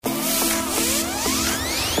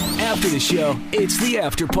After the show, it's the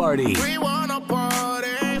after party. We wanna party.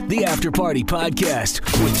 The After Party Podcast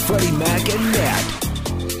with Freddie Mac and Nat.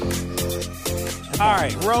 All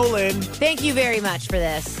right, rolling. Thank you very much for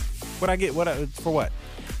this. What I get? For what?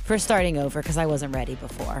 For starting over, because I wasn't ready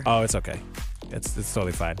before. Oh, it's okay. It's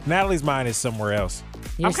totally fine. Natalie's mind is somewhere else.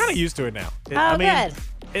 I'm kind of used to it now. Good.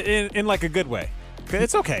 In like a good way.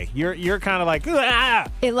 It's okay. You're kind of like, ah!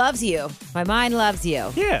 It loves you. My mind loves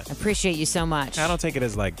you. Yeah. I appreciate you so much. I don't take it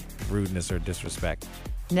as like rudeness or disrespect.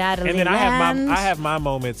 Natalie And then I Land. have my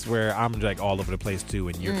moments where I'm like all over the place too,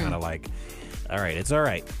 and you're kind of like, all right, it's all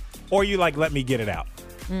right. Or you like let me get it out.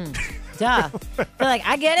 Duh. They're like,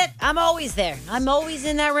 I get it. I'm always there. I'm always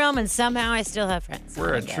in that realm, and somehow I still have friends.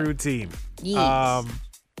 We're a true team. Yes.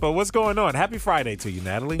 But what's going on? Happy Friday to you,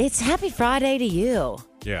 Natalie. It's Happy Friday to you.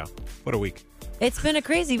 Yeah. What a week. It's been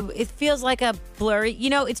it feels like a blurry,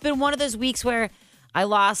 it's been one of those weeks where I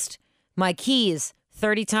lost my keys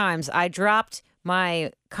 30 times. I dropped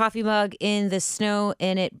my coffee mug in the snow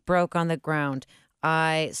and it broke on the ground.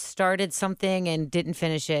 I started something and didn't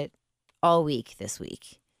finish it all week this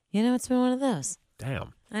week. It's been one of those.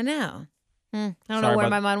 Damn. I know. I don't know where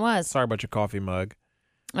my mind was. Sorry about your coffee mug.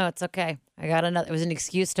 Oh, it's okay. I got another. It was an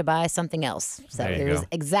excuse to buy something else. So There you it was go.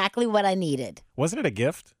 exactly what I needed. Wasn't it a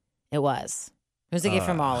gift? It was. It was a gift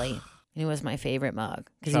from Molly. And it was my favorite mug.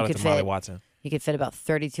 Because Shout out to Molly Watson. You could fit about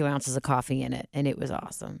 32 ounces of coffee in it, and it was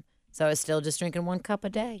awesome. So I was still just drinking 1 cup a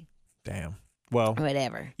day. Damn. Well,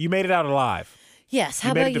 Whatever. you made it out alive. Yes. How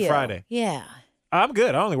You made about it to you? Friday. Yeah. I'm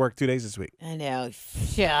good. I only worked 2 days this week. I know.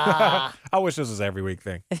 Yeah. I wish this was every week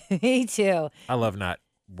thing. Me too. I love not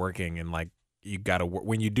working and like you gotta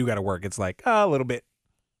when you do gotta work, it's like a little bit.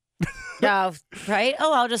 Oh, right?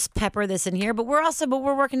 Oh, I'll just pepper this in here. But we're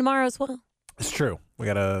working tomorrow as well. It's true. We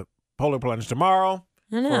got a polar plunge tomorrow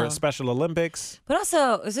I know. for Special Olympics. But also,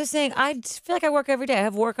 I was just saying, I feel like I work every day. I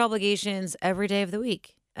have work obligations every day of the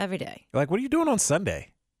week. Every day. Like, what are you doing on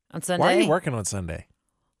Sunday? On Sunday. Why are you working on Sunday?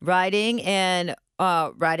 Writing and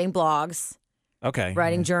writing blogs, Okay.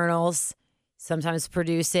 writing journals, sometimes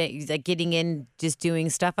producing, like getting in, just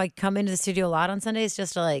doing stuff. I come into the studio a lot on Sundays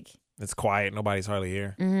just to like. It's quiet. Nobody's hardly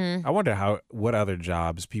here. Mm-hmm. I wonder what other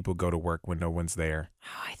jobs people go to work when no one's there,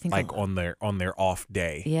 Oh, I think like on their off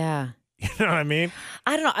day. Yeah. You know what I mean?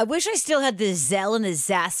 I don't know. I wish I still had the zeal and the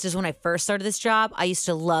zest as when I first started this job. I used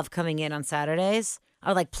to love coming in on Saturdays. I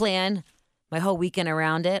would like plan my whole weekend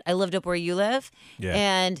around it. I lived up where you live. Yeah.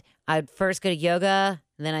 And I'd first go to yoga,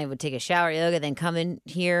 and then I would take a shower at yoga, then come in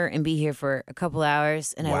here and be here for a couple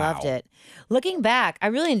hours. And I loved Wow. it. Looking back, I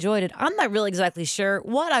really enjoyed it. I'm not really exactly sure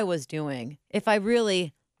what I was doing, if I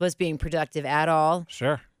really was being productive at all.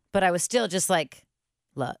 Sure. But I was still just like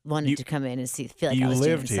wanted to come in and feel like you I was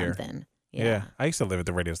lived doing here. something. Yeah. I used to live at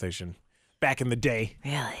the radio station back in the day.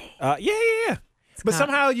 Really? Yeah. But kind-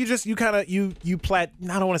 somehow you I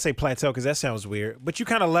don't want to say plateau because that sounds weird, but you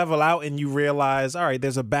kind of level out and you realize, all right,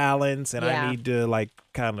 there's a balance and Yeah. I need to like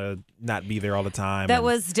kind of not be there all the time. That and-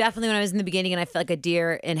 was definitely when I was in the beginning, and I felt like a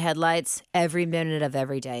deer in headlights every minute of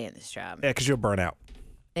every day in this job. Yeah, because you'll burn out.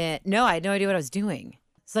 No, I had no idea what I was doing.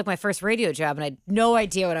 It's like my first radio job, and I had no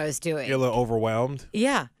idea what I was doing. You're a little overwhelmed.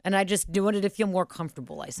 Yeah, and I just wanted to feel more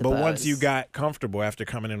comfortable, I suppose. But once you got comfortable after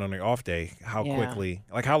coming in on the off day, how Yeah. quickly,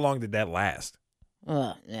 like how long did that last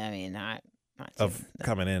Ugh, I mean, not of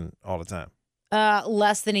coming in all the time?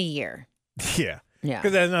 less than a year. Yeah. Yeah.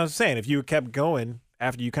 Because as I was saying, if you kept going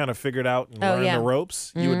after you kind of figured out and learned yeah. the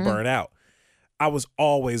ropes, you would burn out. I was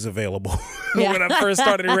always available Yeah. when I first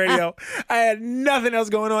started in radio. I had nothing else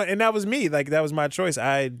going on, and that was me. Like, that was my choice.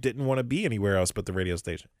 I didn't want to be anywhere else but the radio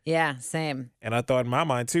station. Yeah, same. And I thought in my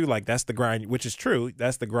mind, too, like, that's the grind, which is true.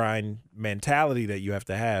 That's the grind mentality that you have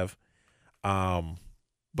to have.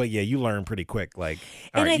 But, yeah, you learn pretty quick. Like,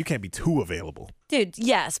 all right, you can't be too available. Dude,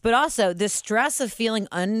 yes, but also the stress of feeling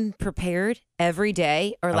unprepared every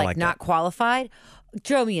day or like not qualified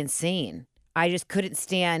drove me insane. I just couldn't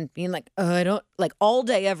stand being like, I don't, like all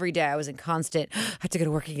day, every day. I was in constant, I have to go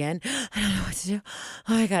to work again. I don't know what to do.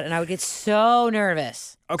 Oh my God. And I would get so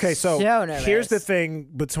nervous. Okay, so nervous. here's the thing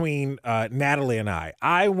between Natalie and I.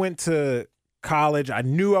 I went to college. I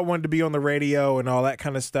knew I wanted to be on the radio and all that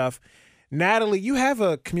kind of stuff. Natalie, you have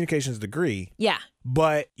a communications degree. Yeah.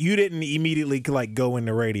 But you didn't immediately like go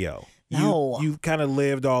into radio. No. You kind of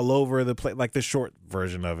lived all over the place, like the short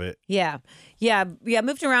version of it. Yeah.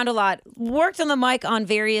 Moved around a lot. Worked on the mic on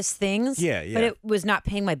various things. Yeah. But it was not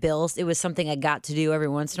paying my bills. It was something I got to do every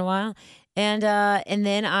once in a while. And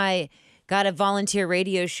then I got a volunteer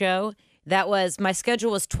radio show. That was, my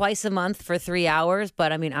schedule was twice a month for 3 hours,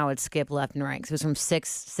 but I mean, I would skip left and right. 'Cause it was from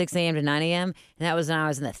 6 a.m. to 9 a.m. And that was when I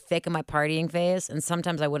was in the thick of my partying phase. And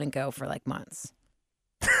sometimes I wouldn't go for like months.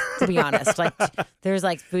 To be honest, like there's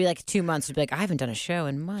like maybe like 2 months to be like, I haven't done a show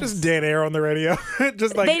in months. Just dead air on the radio.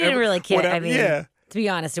 Just like they didn't really care. Whatever. I mean, yeah. To be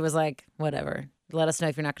honest, it was like whatever. Let us know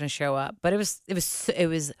if you're not going to show up. But it was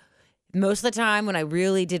most of the time when I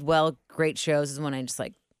really did well, great shows is when I just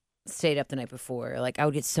like stayed up the night before. Like I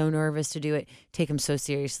would get so nervous to do it, take them so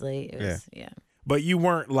seriously. It was, yeah. But you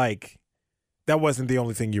weren't like, that wasn't the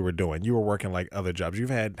only thing you were doing. You were working like other jobs. You've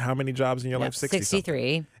had how many jobs in your life?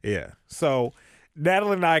 63. Yeah. So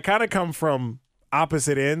Natalie and I kind of come from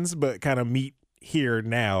opposite ends, but kind of meet here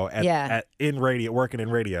now in radio, working in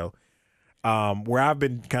radio, where I've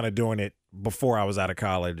been kind of doing it before I was out of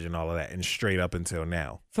college and all of that, and straight up until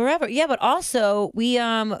now. Forever. Yeah, but also we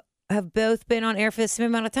have both been on air for the same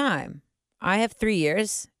amount of time. I have 3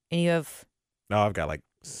 years, and you have... No, I've got like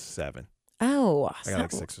 7. Oh. I got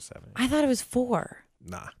like 6 or 7. I thought it was 4.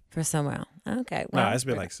 Nah. For some while. Okay. Well, nah, it's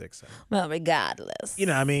been like 6, 7. Well, regardless. You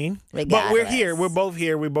know what I mean? Regardless. But we're here. We're both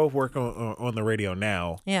here. We both work on the radio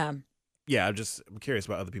now. Yeah. Yeah, I'm curious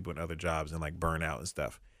about other people in other jobs and like burnout and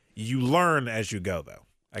stuff. You learn as you go, though.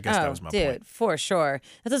 I guess that was my point. Dude, for sure.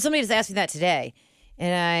 That's what somebody just asked me that today.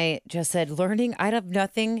 And I just said, learning, I'd have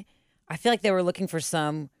nothing. I feel like they were looking for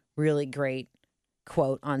some really great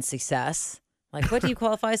quote on success. Like, what do you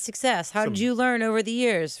qualify as success? How did you learn over the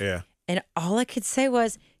years? Yeah. And all I could say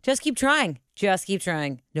was, just keep trying. Just keep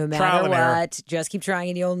trying. No matter what. Just keep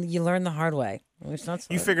trying, and you learn the hard way. It's not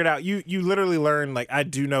you figured out, you literally learn, like I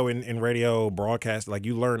do know in radio broadcast, like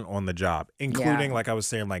you learn on the job, including like I was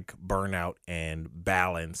saying, like burnout and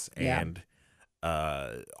balance and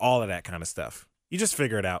all of that kind of stuff. You just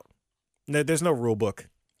figure it out. There's no rule book.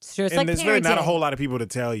 Sure, it's and like there's parenting. really not a whole lot of people to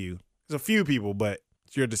tell you. There's a few people, but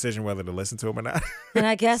it's your decision whether to listen to them or not. And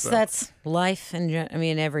I guess that's life, and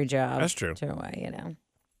every job. That's true. To a way, you know.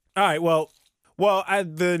 All right, well,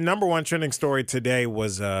 the number one trending story today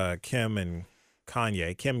was Kim and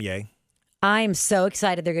Kanye. Kim Ye. I'm so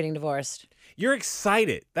excited they're getting divorced. You're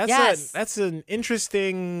excited. That's an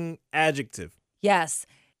interesting adjective. Yes.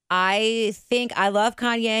 I think I love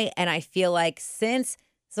Kanye, and I feel like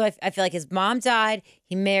I feel like his mom died,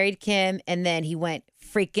 he married Kim, and then he went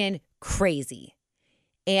freaking crazy.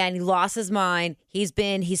 And he lost his mind. He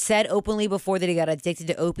said openly before that he got addicted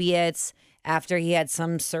to opiates after he had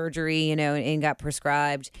some surgery, and got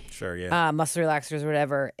prescribed. Sure, yeah. Muscle relaxers or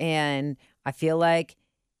whatever. And I feel like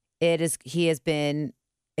he's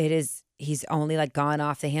only like gone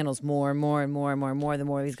off the handles more and more and more and more and more the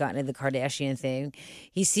more he's gotten into the Kardashian thing.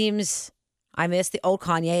 I miss the old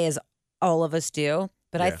Kanye, as all of us do,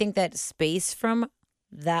 but I think that space from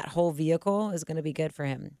that whole vehicle is going to be good for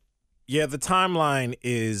him. Yeah, the timeline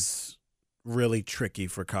is really tricky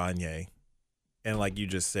for Kanye. And like you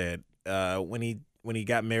just said, when he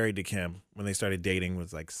got married to Kim, when they started dating,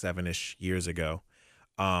 was like 7-ish years ago.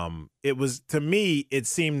 It was, to me, it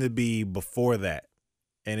seemed to be before that.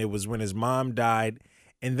 And it was when his mom died.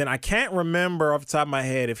 And then I can't remember off the top of my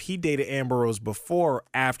head if he dated Amber Rose before or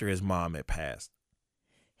after his mom had passed.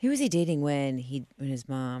 Who was he dating when his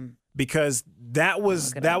mom? Because that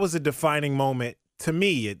was a defining moment to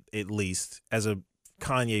me, at least, as a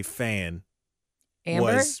Kanye fan.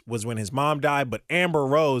 Amber? was when his mom died, but Amber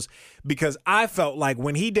Rose, because I felt like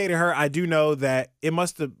when he dated her, I do know that he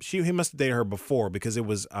must have dated her before, because it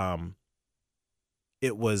was My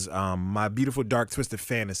Beautiful Dark Twisted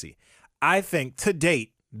Fantasy. I think to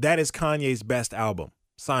date that is Kanye's best album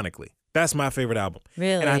sonically. That's my favorite album.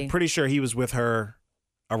 Really? And I'm pretty sure he was with her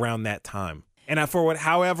around that time. And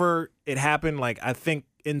however it happened, like I think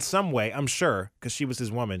in some way, I'm sure, because she was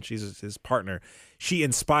his woman, she's his partner, she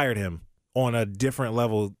inspired him on a different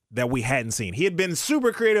level that we hadn't seen. He had been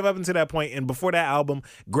super creative up until that point, and before that album,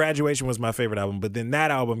 Graduation was my favorite album, but then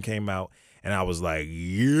that album came out, and I was like,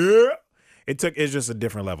 yeah. It's just a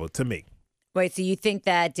different level to me. Wait, so you think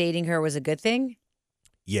that dating her was a good thing?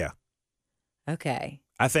 Yeah. Okay.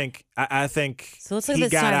 I think so let's look he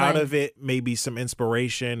at this got timeline. out of it maybe some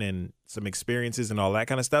inspiration and some experiences and all that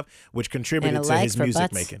kind of stuff, which contributed to his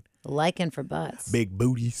music making. Liking for butts. Big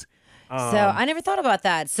booties. So I never thought about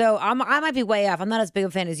that. So I might be way off. I'm not as big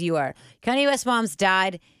a fan as you are. Kanye West's mom's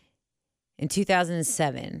died in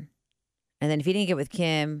 2007. And then if he didn't get with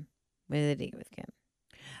Kim, when did he get with Kim?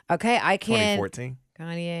 Okay, I can. 2014.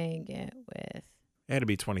 Kanye get with. It had to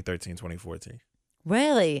be 2013, 2014.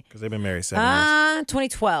 Really? Because they've been married 7 years.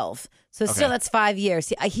 2012. So still, that's 5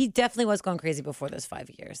 years. He definitely was going crazy before those 5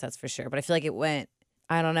 years. That's for sure. But I feel like it went.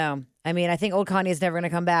 I don't know. I mean, I think old Kanye is never going to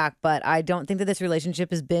come back, but I don't think that this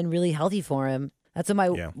relationship has been really healthy for him. That's what my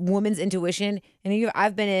woman's intuition. And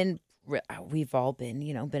I've been in. We've all been,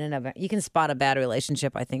 been in a. You can spot a bad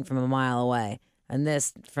relationship, I think, from a mile away. And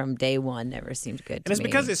this, from day one, never seemed good to me. And it's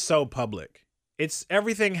because it's so public. It's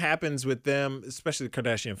everything happens with them, especially the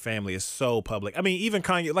Kardashian family is so public. I mean, even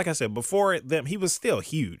Kanye, like I said, before them, he was still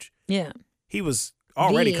huge. Yeah. He was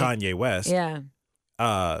already Kanye West. Yeah.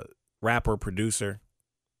 Rapper, producer,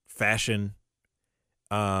 fashion.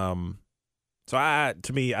 So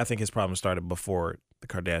to me, I think his problem started before the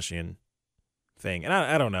Kardashian thing. And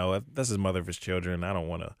I don't know. That's his mother of his children. I don't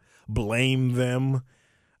want to blame them.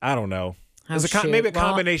 I don't know. Maybe a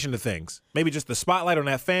combination of things. Maybe just the spotlight on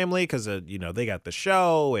that family because, they got the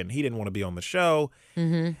show and he didn't want to be on the show.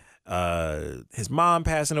 Mm-hmm. His mom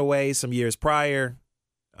passing away some years prior.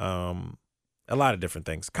 A lot of different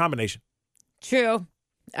things. Combination. True.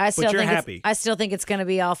 But you're happy. I still think it's going to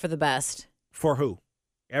be all for the best. For who?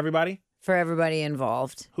 Everybody? For everybody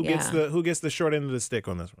involved. Who gets the short end of the stick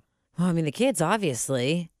on this one? Well, I mean, the kids,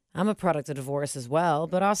 obviously. I'm a product of divorce as well,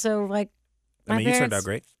 but also, like, you turned out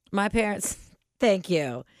great. My parents, thank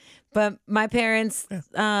you. But my parents,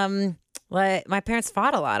 my parents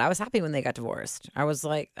fought a lot. I was happy when they got divorced. I was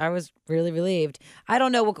really relieved. I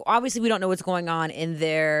don't know. Obviously, we don't know what's going on in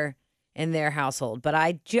their household, but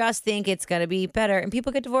I just think it's going to be better. And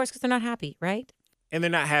people get divorced because they're not happy, right? And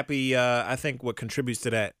they're not happy. I think what contributes to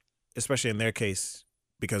that, especially in their case,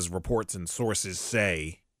 because reports and sources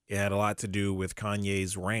say it had a lot to do with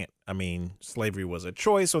Kanye's rant. I mean, slavery was a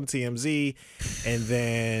choice on TMZ, and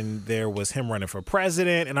then there was him running for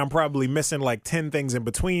president, and I'm probably missing like 10 things in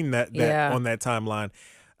between that on that timeline.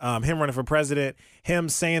 Him running for president, him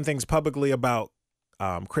saying things publicly about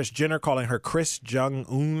Kris Jenner, calling her Kris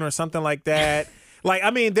Jong-un or something like that. Like,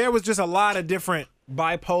 I mean, there was just a lot of different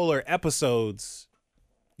bipolar episodes,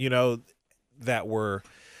 that were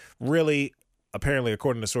really, apparently,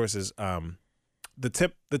 according to sources, the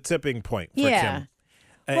tipping point for Kim.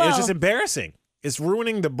 It's just embarrassing. It's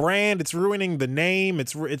ruining the brand. It's ruining the name.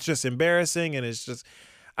 It's just embarrassing, and it's just,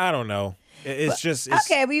 I don't know.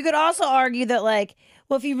 Okay, but you could also argue that, like,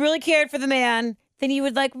 well, if you really cared for the man, then you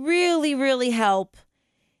would like really, really help.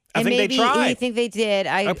 I think they tried. I think they did.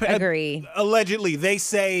 I agree. Allegedly, they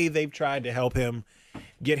say they've tried to help him,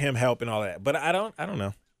 get him help, and all that. But I don't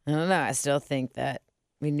know. I don't know. I still think that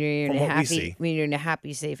when you're in a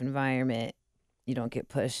happy, safe environment, you don't get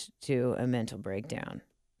pushed to a mental breakdown.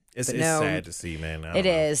 It's sad to see, man. It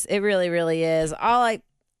is. It really, really is. All like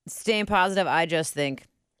staying positive, I just think,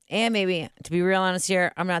 and maybe to be real honest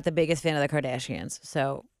here, I'm not the biggest fan of the Kardashians.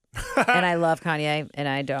 So, and I love Kanye, and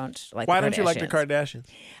I don't like. Why don't you like the Kardashians?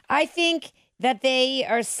 I think that they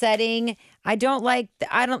are setting.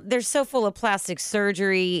 They're so full of plastic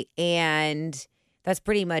surgery, and that's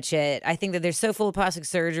pretty much it. I think that they're so full of plastic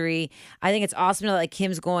surgery. I think it's awesome that like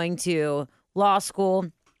Kim's going to law school.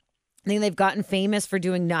 I think they've gotten famous for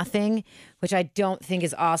doing nothing, which I don't think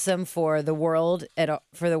is awesome for the world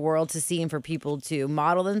to see and for people to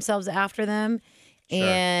model themselves after them. Sure.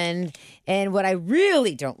 And what I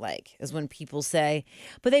really don't like is when people say,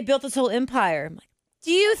 but they built this whole empire. I'm like,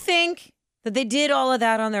 do you think that they did all of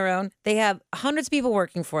that on their own? They have hundreds of people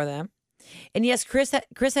working for them. And yes, Chris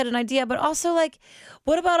had an idea, but also like,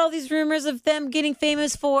 what about all these rumors of them getting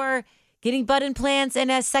famous for getting butt implants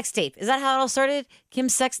and a sex tape? Is that how it all started?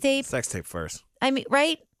 Kim's sex tape? Sex tape first. I mean,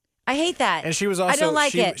 right? I hate that. And she was also, I don't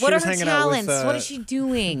like it. What are her talents? With, what is she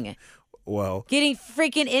doing? Well, getting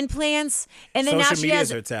freaking implants, and then now she media has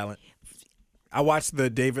is her talent. I watched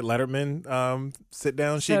the David Letterman sit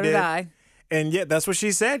down. She did. I. And yeah, that's what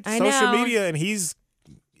she said. Social media, and he's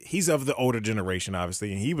of the older generation,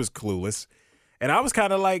 obviously, and he was clueless. And I was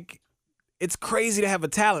kind of like, it's crazy to have a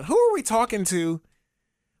talent. Who are we talking to?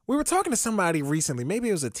 We were talking to somebody recently. Maybe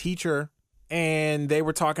it was a teacher, and they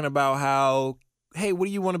were talking about how, hey, what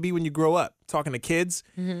do you want to be when you grow up? Talking to kids,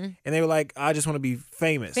 and they were like, I just want to be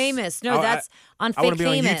famous. Famous? No, that's on Fake Famous. I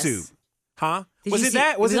want to be on YouTube. Huh? Was it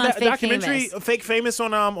that documentary, Fake Famous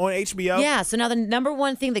on HBO? Yeah. So now the number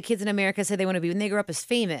one thing that kids in America say they want to be when they grow up is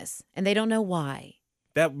famous, and they don't know why.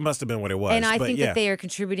 That must have been what it was. And I think that they are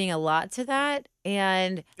contributing a lot to that.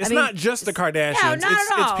 And it's not just the Kardashians. No, not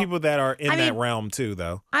at all. It's people that are in that realm too,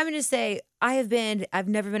 though. I'm going to say I've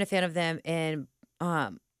never been a fan of them, and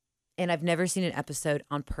I've never seen an episode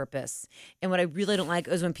on purpose. And what I really don't like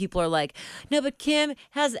is when people are like, no, but Kim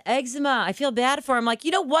has eczema. I feel bad for her. I'm like,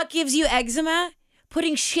 you know what gives you eczema?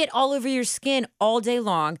 Putting shit all over your skin all day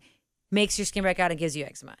long makes your skin break out and gives you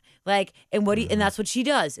eczema. Like, and and that's what she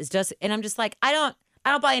does. And I'm just like, I don't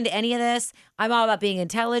buy into any of this. I'm all about being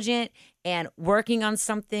intelligent and working on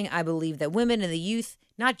something. I believe that women and the youth,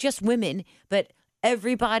 not just women, but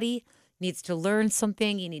everybody needs to learn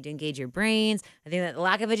something. You need to engage your brains. I think that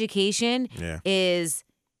lack of education is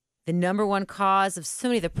the number one cause of so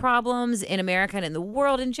many of the problems in America and in the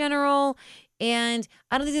world in general. And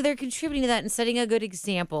I don't think that they're contributing to that and setting a good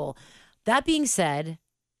example. That being said,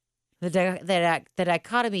 the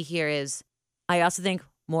dichotomy here is, I also think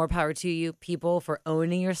more power to you, people, for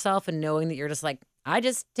owning yourself and knowing that you're just like,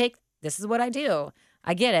 this is what I do.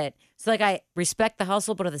 I get it. So like, I respect the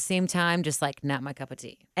hustle, but at the same time, just like not my cup of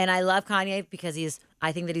tea. And I love Kanye because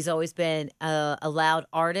I think that he's always been a loud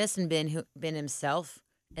artist and been himself,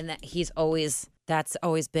 and that that's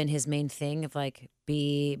always been his main thing of like,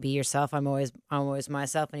 be yourself. I'm always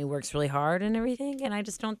myself, and he works really hard and everything. And I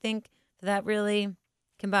just don't think that really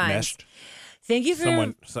combines. Meshed. Thank you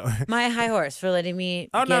for my high horse for letting me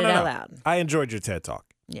get it out loud. I enjoyed your TED Talk.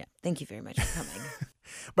 Yeah, thank you very much for coming.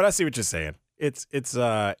 But I see what you're saying. It's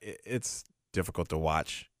difficult to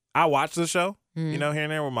watch. I watch the show, here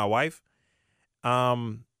and there with my wife.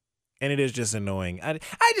 And it is just annoying. I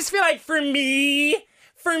just feel like for me,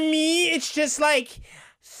 it's just like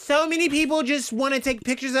so many people just want to take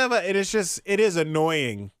pictures of it. It is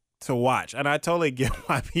annoying to watch. And I totally get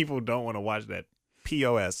why people don't want to watch that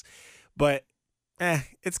POS. But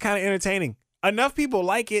it's kind of entertaining. Enough people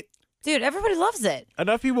like it. Dude, everybody loves it.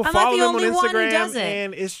 Enough people I'm follow not the them on only one who Instagram, does it.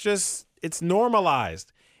 and it's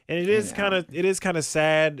normalized. And it is kind of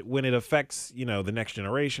sad when it affects, the next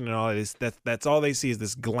generation and all that. That's all they see is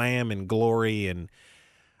this glam and glory, and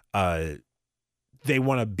they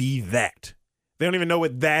want to be that. They don't even know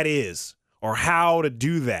what that is or how to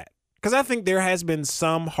do that. Because I think there has been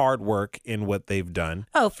some hard work in what they've done.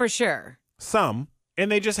 Oh, for sure. Some.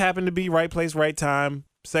 And they just happen to be right place, right time,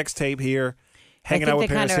 sex tape here, hanging out with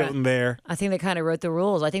Paris Hilton there. I think they kind of wrote the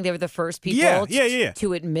rules. I think they were the first people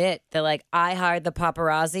to admit that, like, I hired the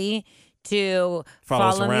paparazzi to follow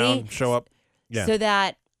us around, me, show up.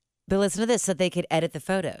 Yeah. But listen to this, so they could edit the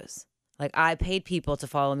photos. Like, I paid people to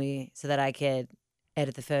follow me so that I could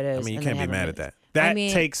edit the photos. I mean, you can't be mad at that. That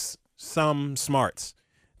takes some smarts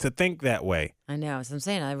to think that way. I know. That's what I'm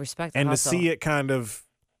saying. I respect the and hustle. to see it kind of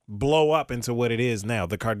blow up into what it is now.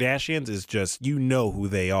 The Kardashians is just, who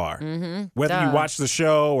they are. Mm-hmm. Whether you watch the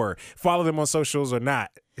show or follow them on socials or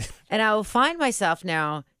not. And I will find myself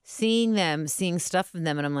now seeing stuff from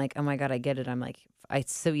them, and I'm like, oh my God, I get it. I'm like,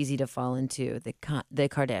 it's so easy to fall into the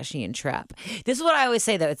Kardashian trap. This is what I always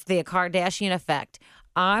say, though. It's the Kardashian effect.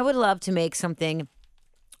 I would love to make something.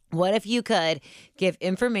 What if you could give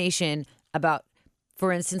information about,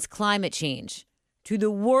 for instance, climate change to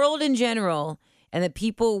the world in general, and that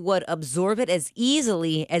people would absorb it as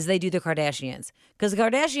easily as they do the Kardashians? Because the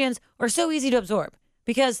Kardashians are so easy to absorb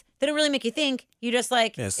because they don't really make you think. You just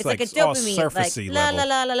like, it's like a dopamine. All surfacey like, level.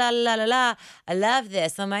 la, la, la, la, la, la, la. I love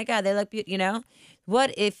this. Oh my God, they look beautiful,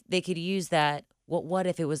 What if they could use that? What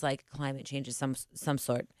if it was like climate change of some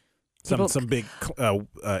sort? Some big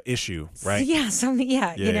issue, right? Yeah,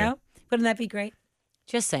 yeah. Wouldn't that be great?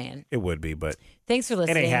 Just saying. It would be, but thanks for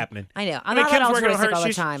listening. It ain't happening. I know. I'm not that altruistic all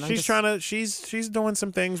the time. She's doing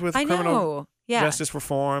some things with criminal justice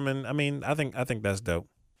reform, and I think that's dope.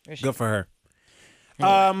 Good for her.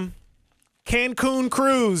 Anyway. Cancun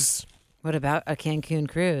Cruz. What about a Cancun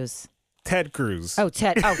Cruz? Ted Cruz. Oh,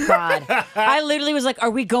 Ted. Oh, God. I literally was like, are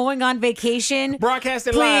we going on vacation?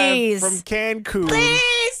 Broadcasting live from Cancun.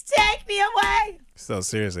 Please take me away. So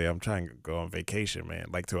seriously, I'm trying to go on vacation, man,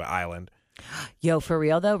 like to an island. Yo, for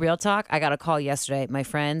real though, real talk, I got a call yesterday. My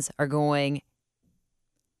friends are going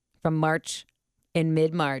from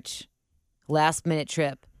mid-March, last minute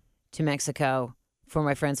trip to Mexico for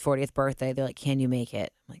my friend's 40th birthday. They're like, can you make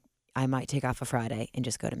it? I'm like, I might take off a Friday and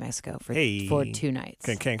just go to Mexico for 2 nights.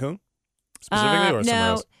 Cancun? Specifically or somewhere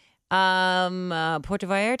else? Puerto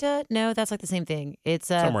Vallarta? No, that's like the same thing. It's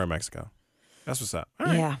somewhere in Mexico. That's what's up. All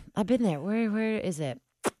right. Yeah, I've been there. Where is it?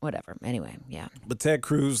 Whatever. Anyway, yeah. But Ted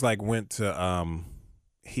Cruz went to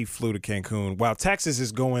he flew to Cancun while Texas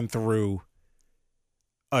is going through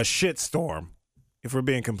a shitstorm, if we're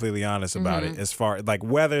being completely honest about it, as far like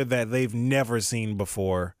weather that they've never seen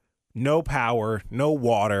before. No power, no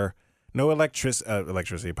water, no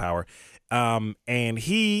electricity power. And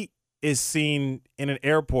he is seen in an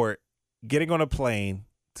airport getting on a plane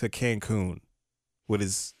to Cancun with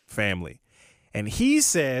his family. And he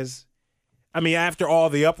says, after all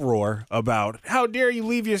the uproar about how dare you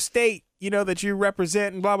leave your state, that you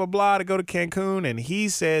represent and blah, blah, blah, to go to Cancun. And he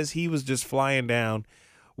says he was just flying down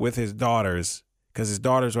with his daughters because his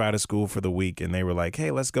daughters were out of school for the week. And they were like, hey,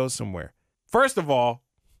 let's go somewhere. First of all,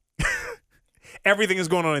 everything is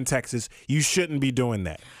going on in Texas. You shouldn't be doing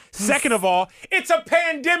that. Second of all, it's a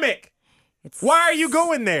pandemic. Why are you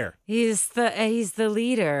going there? He's the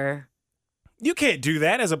leader. You can't do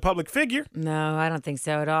that as a public figure. No, I don't think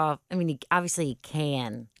so at all. Obviously he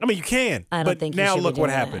can. You can. I don't think now you should look be what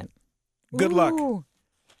doing happened. that. Good luck.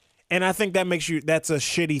 And I think that's a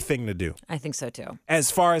shitty thing to do. I think so too. As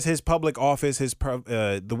far as his public office,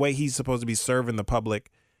 the way he's supposed to be serving the public,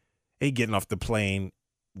 he getting off the plane,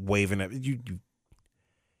 waving at you.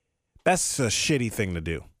 That's a shitty thing to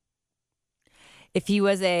do. If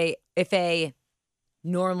a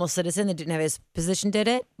normal citizen that didn't have his position did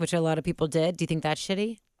it, which a lot of people did, do you think that's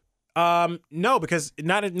shitty? No, because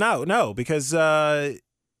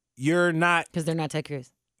you're not. Because they're not Ted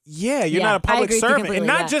Cruz. Yeah, you're not a public servant. And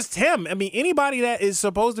not yeah. just him. I mean, anybody that is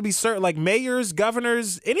supposed to be serving, like mayors,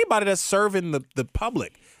 governors, anybody that's serving the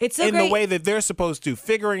public It's so in great. the way that they're supposed to,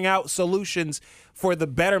 figuring out solutions for the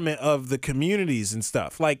betterment of the communities and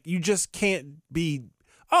stuff. Like, you just can't be,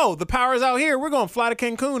 oh, the power's out here. We're going to fly to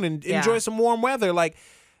Cancun and enjoy some warm weather. Like,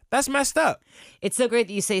 that's messed up. It's so great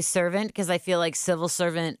that you say servant, because I feel like civil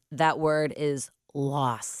servant, that word is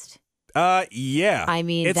lost. Yeah. I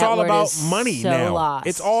mean, it's that all word about is money so now. lost.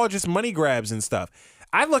 It's all just money grabs and stuff.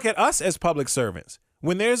 I look at us as public servants.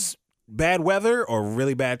 When there's bad weather or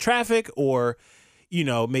really bad traffic or,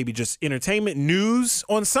 maybe just entertainment news,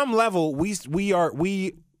 on some level, we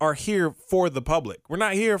are here for the public. We're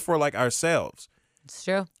not here for like ourselves. It's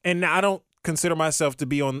true. And I don't consider myself to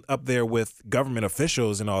be up there with government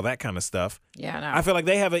officials and all that kind of stuff. Yeah, no. I feel like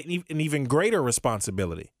they have an even greater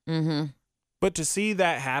responsibility. Mm-hmm. But to see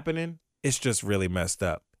that happening, it's just really messed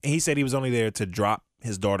up. And he said he was only there to drop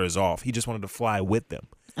his daughters off. He just wanted to fly with them.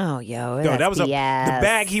 Oh, that was the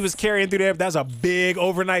bag he was carrying through there. That was a big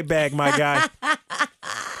overnight bag, my guy.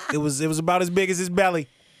 It was about as big as his belly.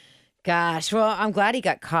 Gosh, well, I'm glad he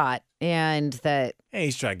got caught, and that. Hey,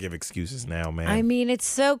 he's trying to give excuses now, man. I mean, it's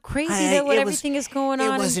so crazy that everything is going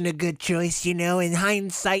on. It wasn't a good choice, in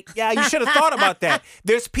hindsight. Yeah, you should have thought about that.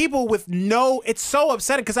 There's people with it's so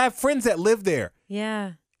upsetting because I have friends that live there.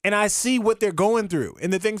 Yeah. And I see what they're going through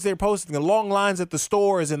and the things they're posting, the long lines at the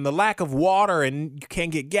stores and the lack of water, and you can't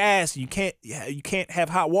get gas, you can't have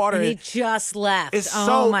hot water. And he just left. It's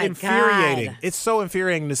so infuriating. God. It's so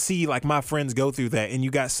infuriating to see like my friends go through that, and you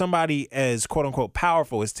got somebody as quote unquote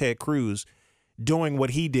powerful as Ted Cruz doing what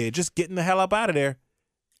he did, just getting the hell up out of there.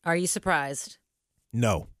 Are you surprised?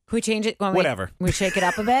 No. Can we change it? Whatever. Can we shake it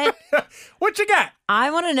up a bit? What you got? I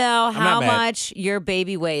want to know how not mad. much your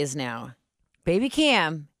baby weighs now. Baby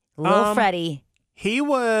Cam, little Freddie,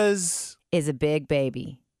 is a big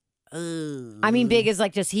baby. I mean, big is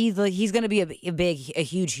like just he's going to be a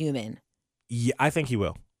huge human. Yeah, I think he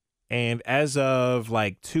will. And as of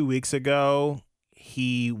like 2 weeks ago,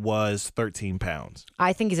 he was 13 pounds.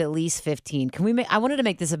 I think he's at least 15. Can we I wanted to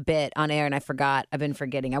make this a bit on air and I forgot. I've been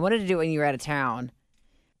forgetting. I wanted to do it when you were out of town.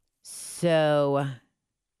 So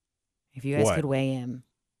if you guys could weigh him.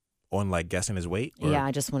 On like guessing his weight? Or Yeah,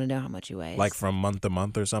 I just want to know how much he weighs. like from month to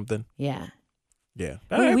month or something? Yeah. Yeah.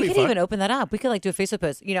 We could even open that up. We could like do a Facebook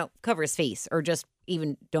post, cover his face or just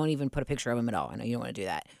don't even put a picture of him at all. I know you don't want to do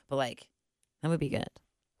that, but like that would be good.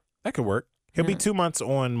 That could work. He'll be 2 months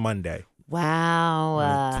on Monday. Wow.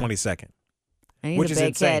 On the 22nd. And he's which a is big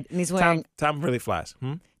insane. kid. And he's wearing Time really flies.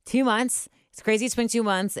 2 months. It's crazy. It's been 2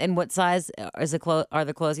 months. And what size are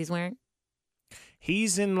the clothes he's wearing?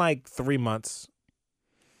 He's in like 3 months.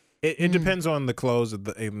 It depends on the clothes of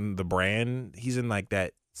the brand. He's in like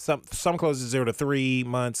that. Some clothes is 0 to 3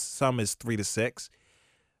 months. Some is 3 to 6.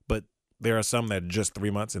 But there are some that are just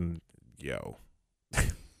 3 months. And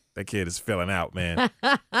that kid is filling out, man.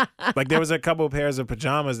 Like there was a couple of pairs of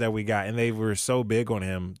pajamas that we got, and they were so big on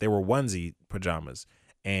him. They were onesie pajamas,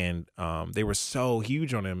 and they were so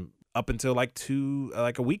huge on him up until like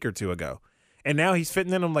a week or two ago. And now he's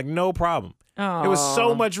fitting in them like no problem. Oh, There was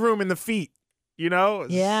so much room in the feet.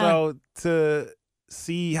 Yeah. So to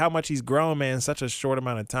see how much he's grown, man, in such a short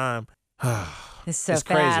amount of time. It's so it's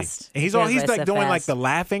fast. crazy. And he's like doing like the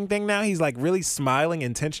laughing thing now. He's like really smiling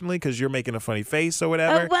intentionally because you're making a funny face or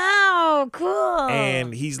whatever. Oh, wow. Cool.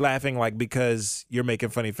 And he's laughing like because you're making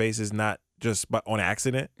funny faces, not just on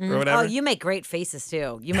accident or whatever. Oh, you make great faces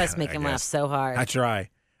too. You must make him laugh so hard. I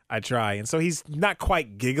try. And so he's not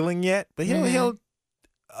quite giggling yet, but he'll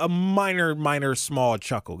a minor small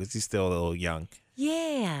chuckle because he's still a little young.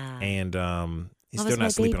 Yeah. And he's still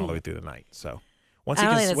not sleeping all the way through the night. So once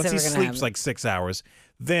he sleeps like 6 hours,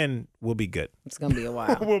 then we'll be good. It's gonna be a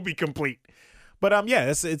while. We'll be complete. But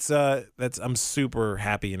I'm super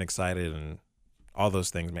happy and excited and all those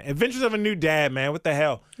things, man. Adventures of a New Dad, man. What the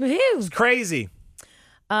hell? Woohoo. It's crazy.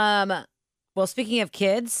 Well, speaking of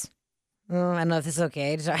kids, I don't know if this is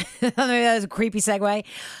okay. Maybe that was a creepy segue.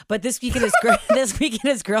 But this weekend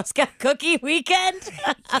is Girl Scout cookie weekend.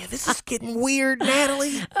 Yeah, this is getting weird,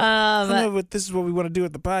 Natalie. I don't know, but this is what we want to do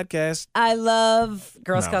at the podcast. I love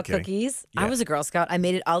Girl Scout kidding. cookies. Yeah. I was a Girl Scout. I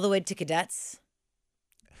made it all the way to cadets.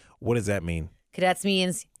 What does that mean? Cadets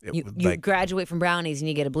means you graduate from brownies and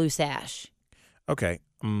you get a blue sash. Okay.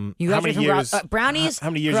 You how many graduate from years? brownies. How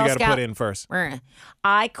many years Girl you got to Scout- put in first?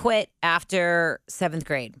 I quit after 7th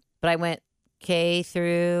grade, but I went K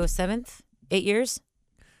through 7th, 8 years.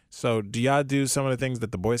 So do y'all do some of the things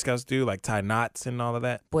that the Boy Scouts do, like tie knots and all of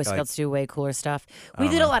that? Boy Scouts do way cooler stuff. We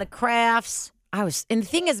did a lot of crafts. And the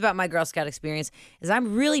thing is about my Girl Scout experience is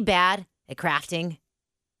I'm really bad at crafting.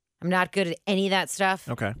 I'm not good at any of that stuff.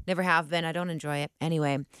 Okay. Never have been. I don't enjoy it.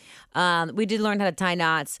 Anyway, we did learn how to tie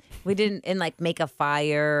knots. We didn't make a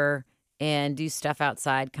fire and do stuff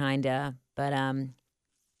outside, kinda. But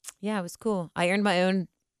yeah, it was cool. I earned my own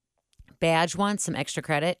badge once, some extra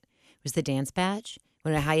credit. It was the dance badge.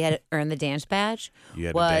 Want to know how you had to earn the dance badge? You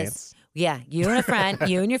had to dance? Yeah, you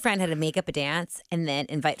and your friend had to make up a dance and then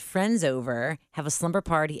invite friends over, have a slumber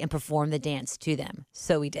party, and perform the dance to them.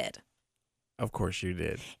 So we did. Of course you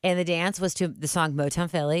did. And the dance was to the song Motown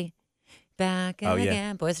Philly. Back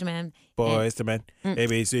again, Boys to Men. Boys to Men,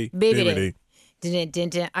 ABC,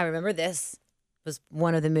 BBD. I remember this was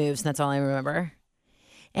one of the moves, and that's all I remember.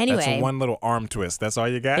 Anyway. That's one little arm twist. That's all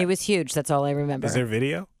you got? It was huge. That's all I remember. Is there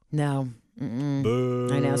video? No. Boo.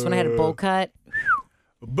 I know. It's when I had a bowl cut.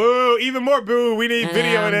 Boo. Even more boo. We need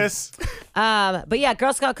video of this. But yeah,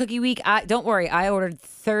 Girl Scout Cookie Week. Don't worry. I ordered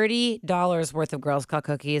 $30 worth of Girl Scout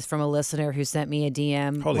cookies from a listener who sent me a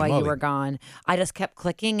DM Holy while moly. you were gone. I just kept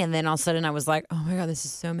clicking, and then all of a sudden I was like, oh my God, this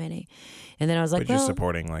is so many. And then I was like, But you're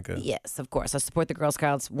supporting like a... Yes, of course. I support the Girl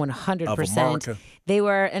Scouts 100%. Of America. They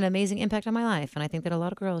were an amazing impact on my life, and I think that a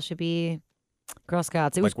lot of girls should be Girl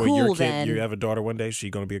Scouts. It was Like, cool your kid, then. you have a daughter one day, is she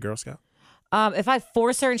going to be a Girl Scout? If I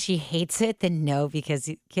force her and she hates it, then no, because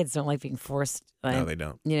kids don't like being forced. No, they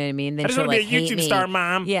don't. You know what I mean? Then I just she'll want to be a hate YouTube me. star,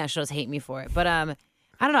 Mom. Yeah, she'll just hate me for it. But I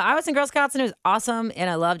don't know. I was in Girl Scouts and it was awesome, and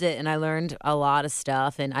I loved it, and I learned a lot of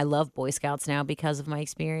stuff, and I love Boy Scouts now because of my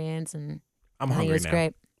experience, and I'm I think hungry it was now.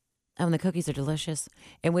 great. Oh, and the cookies are delicious.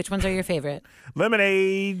 And which ones are your favorite?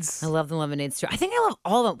 Lemonades. I love the lemonades too. I think I love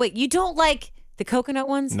all of them. Wait, you don't like the coconut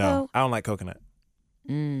ones? No, though? I don't like coconut.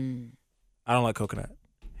 I don't like coconut.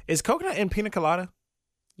 Is coconut in pina colada?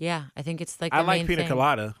 Yeah, I think it's like I the like main pina thing.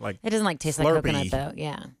 colada. Like It doesn't taste like Slurpee. coconut though.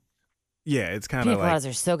 Yeah, yeah, it's kind pina of like coladas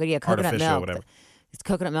are so good. Yeah, coconut artificial, milk. whatever. It's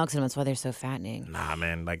coconut milk, and that's why they're so fattening. Nah,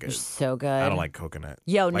 man. Like They're so good. I don't like coconut.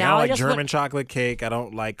 Yo, Like, now I I don't like just German want- chocolate cake. I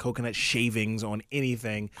don't like coconut shavings on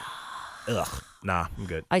anything. Ugh. Nah, I'm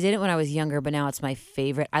good. I did it when I was younger, but now it's my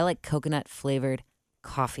favorite. I like coconut flavored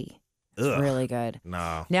coffee. It's Ugh. really good.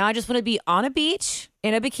 Nah. Now I just want to be on a beach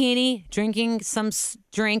in a bikini, drinking some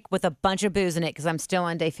drink with a bunch of booze in it because I'm still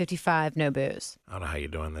on day 55, no booze. I don't know how you're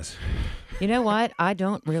doing this. You know what? I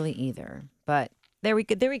don't really either. But there we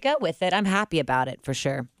go with it. I'm happy about it for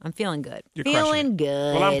sure. I'm feeling good. You're crushing feeling it.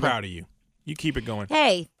 good. Well, I'm proud of you. You keep it going.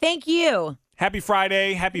 Hey, thank you. Happy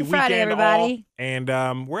Friday. Happy Happy weekend, Friday, everybody. all.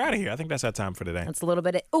 And we're out of here. I think that's our time for today. That's a little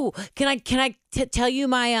bit. Oh, can I tell you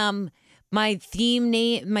my my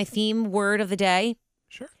theme word of the day?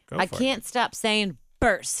 Sure. Go I for can't stop saying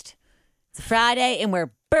burst. It's a Friday and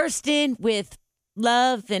we're bursting with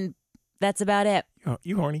love, and that's about it. it.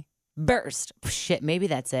 You horny. Burst. Shit, maybe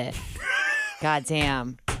that's it. God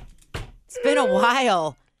damn. It's been a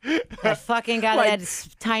while. That fucking guy Like- that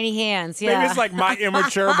had tiny hands. Yeah. Maybe it's like my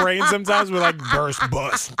immature brain sometimes. We're like burst,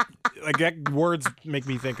 bust. Like that words make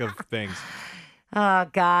me think of things. Oh,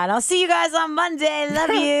 God. I'll see you guys on Monday. Love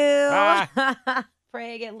you. Bye.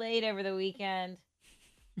 Pray I get laid over the weekend.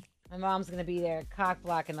 My mom's going to be there cock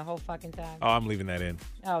blocking the whole fucking time. Oh, I'm leaving that in.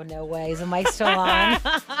 Oh, no way. Is the mic still on?